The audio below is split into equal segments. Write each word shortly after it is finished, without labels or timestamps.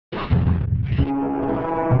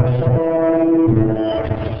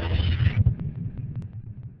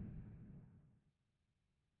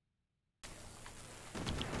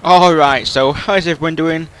Alright, so how's everyone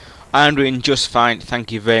doing? I'm doing just fine,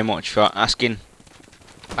 thank you very much for asking.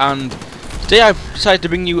 And today I've decided to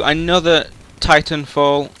bring you another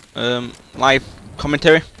Titanfall live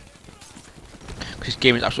commentary. This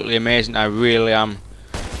game is absolutely amazing, I really am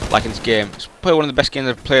liking this game. It's probably one of the best games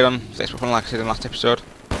I've played on the Xbox One, like I said in the last episode.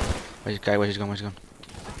 Where's this guy? Where's he gone? Where's he gone?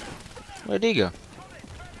 Where'd he go?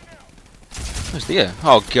 Where's he go?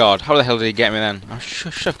 Oh god, how the hell did he get me then? I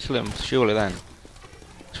should have killed him surely then.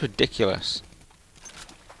 It's ridiculous.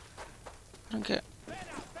 I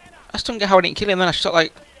just don't get how I didn't kill him then. I shot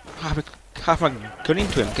like half my gun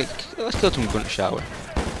into him. Let's kill some gun, shall we?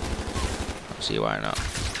 Let's see why not.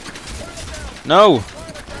 No!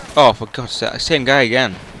 Oh, for God's sake, same guy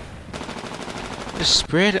again. Just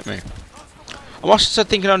sprayed at me. I'm also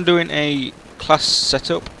thinking on doing a class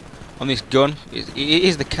setup on this gun. It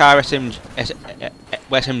is the car SMG.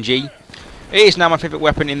 It is now my favourite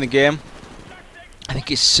weapon in the game. I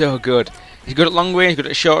think it's so good. He's good at long range, good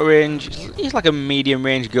at short range. He's like a medium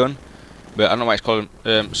range gun, but I don't know why it's called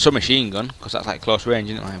submachine gun, because that's like close range,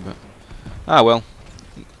 isn't it? But ah well,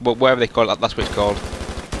 but whatever they call it, that's what it's called.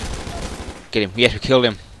 Get him! Yes, we killed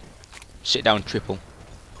him. Sit down, triple.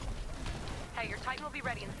 Hey, your Titan will be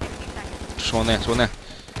ready in 60 seconds. Just one there, just one there.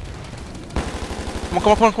 Come on,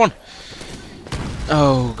 come on, come on, come on!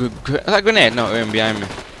 Oh, good. Is that a grenade? No, it went behind me.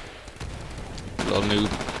 Little noob.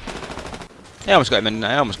 I almost got him, didn't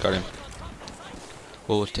I? I almost got him.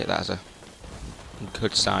 We'll take that as a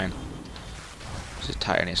good sign. There's a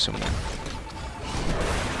Titan here somewhere.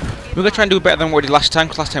 We're going to try and do better than what we did last time,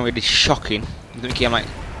 because last time we did shocking. I think we came like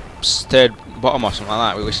third bottom or something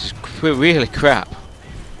like that, which is really crap.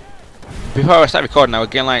 Before I start recording, I was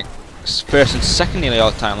getting like first and second nearly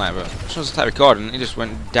all the time, like, but as soon as I started recording, it just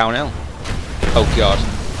went downhill. Oh god.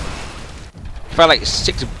 I felt like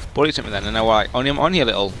 6 bullets at me then, and I was like, I'm only a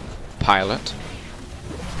little pilot.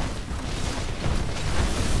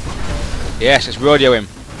 Yes, let's rodeo him.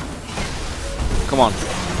 Come on.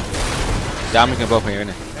 Damn, we can both here,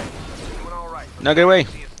 innit? No, get away.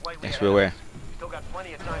 Yes, we're away.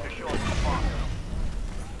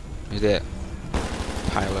 Is it?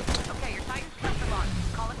 Pilot.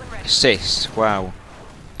 Assist. Wow.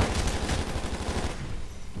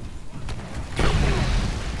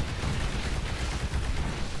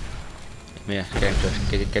 Yeah, get him, Josh.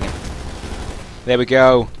 Get him. There we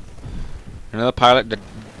go. Another pilot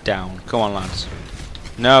down. Come on, lads.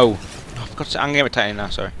 No. Oh, I've got to. I'm getting a Titan now.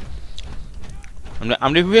 Sorry.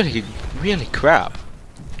 I'm doing really crap.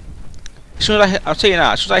 As soon as I'll tell you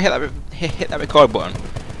now. As soon as I hit that record button,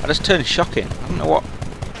 I just turn shocking. I don't know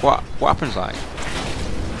what happens like.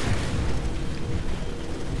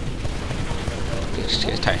 Just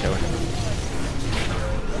get his Titan, shall we?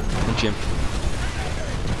 Punch him.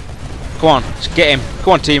 Come on, let's get him.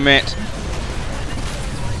 Come on, teammate.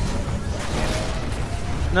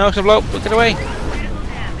 No, it's a blow. Get away.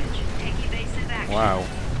 Wow.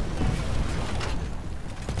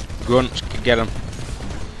 Grunt, get him.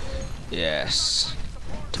 Yes.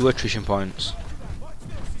 2 attrition points.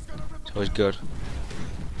 It's always good.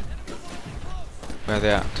 Where are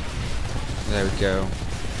they at? There we go.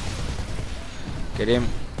 Get him.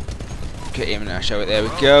 Get him now, shall we? There we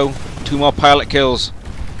go. 2 more pilot kills.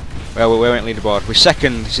 Well, we went leaderboard. We're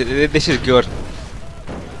second. This is good.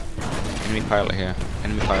 Enemy pilot here.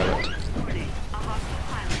 Enemy pilot.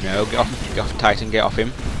 No, get off Titan, get off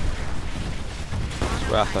him. That's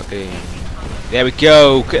where I thought. There we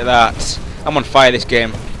go. Look at that. I'm on fire this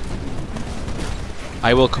game.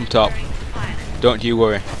 I will come top. Don't you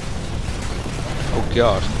worry. Oh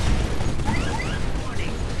god.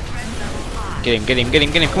 Get him, get him, get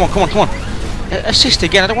him, get him. Come on, come on, come on. Assist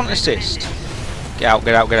again. I don't want an assist. Get out,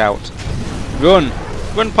 get out, get out. Run!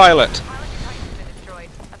 Run, pilot!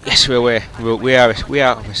 Yes, we're away. We have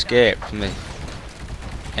escaped from the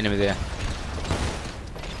enemy there.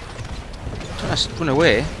 Trying to run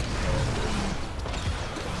away.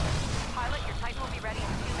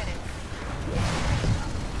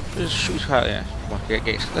 Just shoot out there. Come on,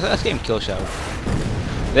 let's get him kill, shall we?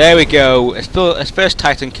 There we go. It's first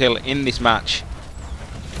Titan kill in this match.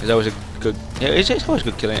 It's always a good. Yeah, it's always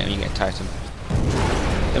good killing it when you get a Titan.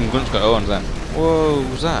 Them guns got Owens then. Whoa, what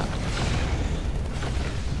was that?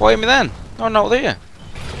 What hit me then? Oh, not there.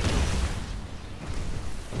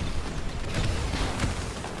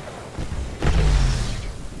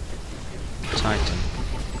 Titan.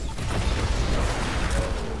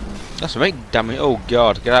 That's a very damage. Oh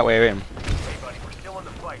god, get out way of him.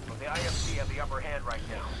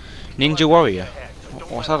 Ninja Warrior.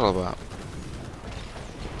 What's that all about?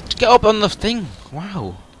 Just get up on the thing.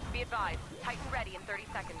 Wow. Be advised, Titan ready in 30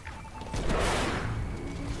 seconds.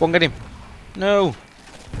 Go on, get him. No.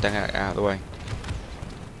 Dang it, out of the way.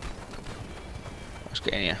 Let's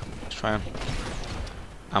get in here. Let's try and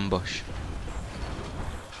ambush.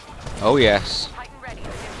 Oh yes. Titan ready in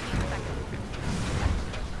 15 seconds.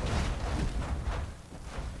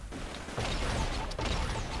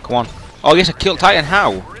 Come on. Oh yes, I killed Titan.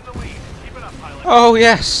 How? Oh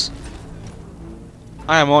yes.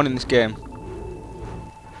 I am owning this game.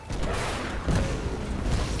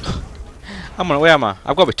 I'm on. Where am I?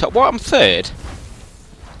 I've got to be top. What? I'm third.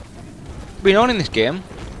 Been owning this game.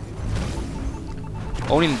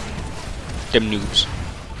 Owning them noobs.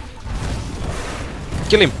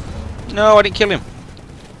 Kill him. No, I didn't kill him.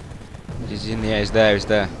 He's in the air. He's there. He's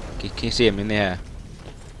there. Can you see him in the air?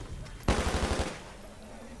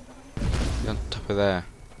 He's on top of there.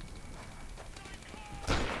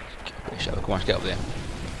 Come on, let's get up there.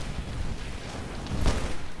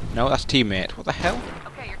 No, that's teammate. What the hell?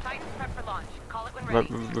 Okay, your Titan's prepped for launch. Call it when ready.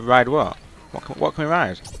 Ride what? What can we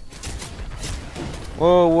ride?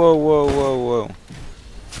 Whoa, whoa, whoa, whoa, whoa.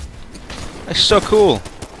 That's so cool.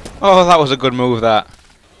 Oh, that was a good move, that.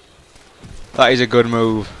 That is a good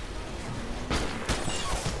move.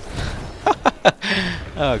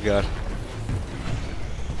 Oh, God.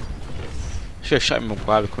 Should have shot him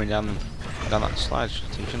while we were coming down that slide,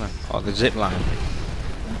 shouldn't I? Or the zip line.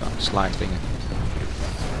 That slide thing.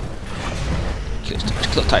 Kill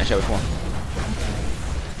Titan, shall we? Come on.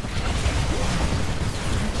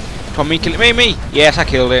 Come on, me, kill it. Me! Yes, I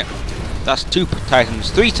killed it. That's 2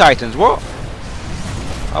 Titans. 3 Titans, what?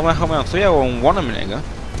 How am I on 3? I was on 1 a minute ago.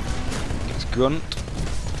 It's grunt.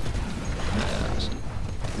 That's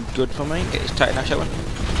good for me. Get his Titan out, shall we?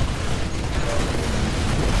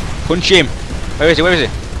 Punch him! Where is he? Where is he?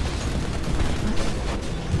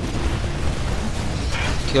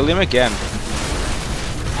 Killed him again.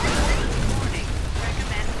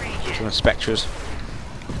 Some Spectres.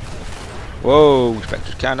 Whoa,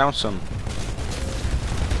 Spectres, calm down, son.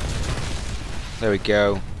 There we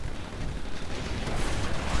go.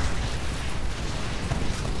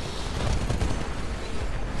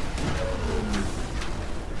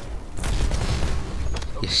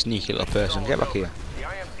 You sneaky little person, get back here.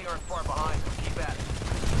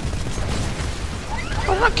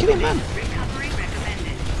 Oh, I'm not killing him, man.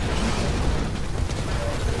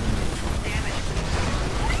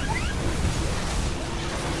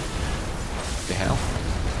 The hell?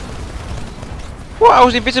 What? I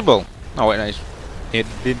was invisible. Oh wait, no.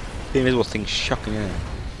 The invisible thing's shocking, isn't it?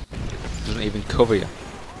 Doesn't even cover you.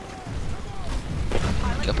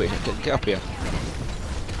 Get up here. Get up here.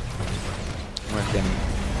 Where's the enemy?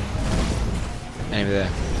 Enemy there.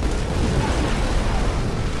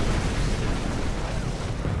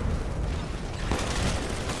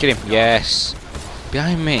 Get him. Yes.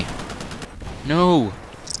 Behind me. No.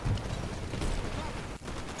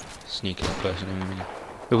 Sneaky little person.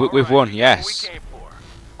 We've won. Yes.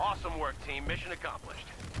 Awesome work, team. Mission accomplished.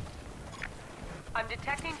 I'm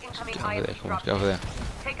detecting incoming Get over there. IMC Come on, drop get over there.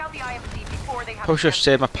 Take out the IMC before they have Probably should have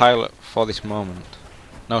saved my pilot for this moment.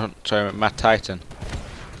 No, sorry, my Titan.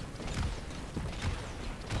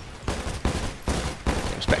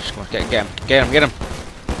 Come on, get him.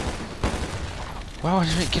 Wow, I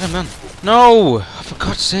didn't get him, man. No! For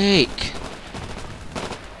God's sake!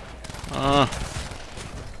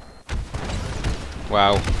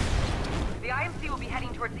 Wow. The IMC will be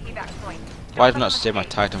heading towards the evac point. Why did I not save my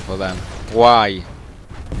Titan for them? Why?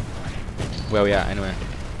 Where we at, anyway?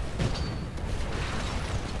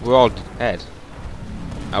 We're all dead.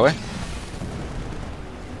 Are we? The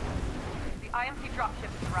IMC dropship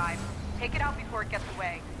has arrived. Take it out before it gets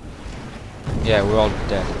away. Yeah, we're all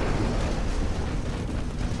dead.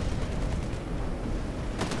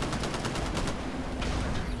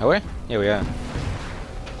 Are we? Yeah, we are.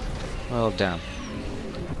 Well, damn.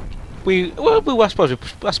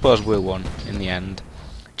 I suppose we won in the end.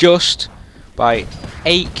 Just by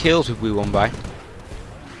 8 kills we won by.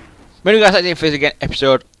 Many guys like the first again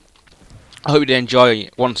episode. I hope you did enjoy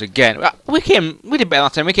it once again. We did better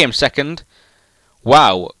last time. We came second.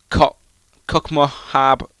 Wow,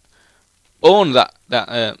 Cockmohab owned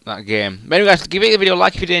that game. Many guys, give it a video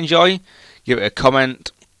like if you did enjoy. Give it a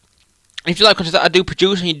comment. And if you like content that I do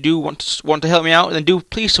produce and you do want to help me out, then do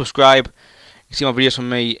please subscribe. You can see more videos from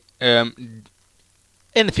me in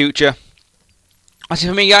the future. That's it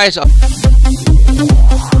for me, guys.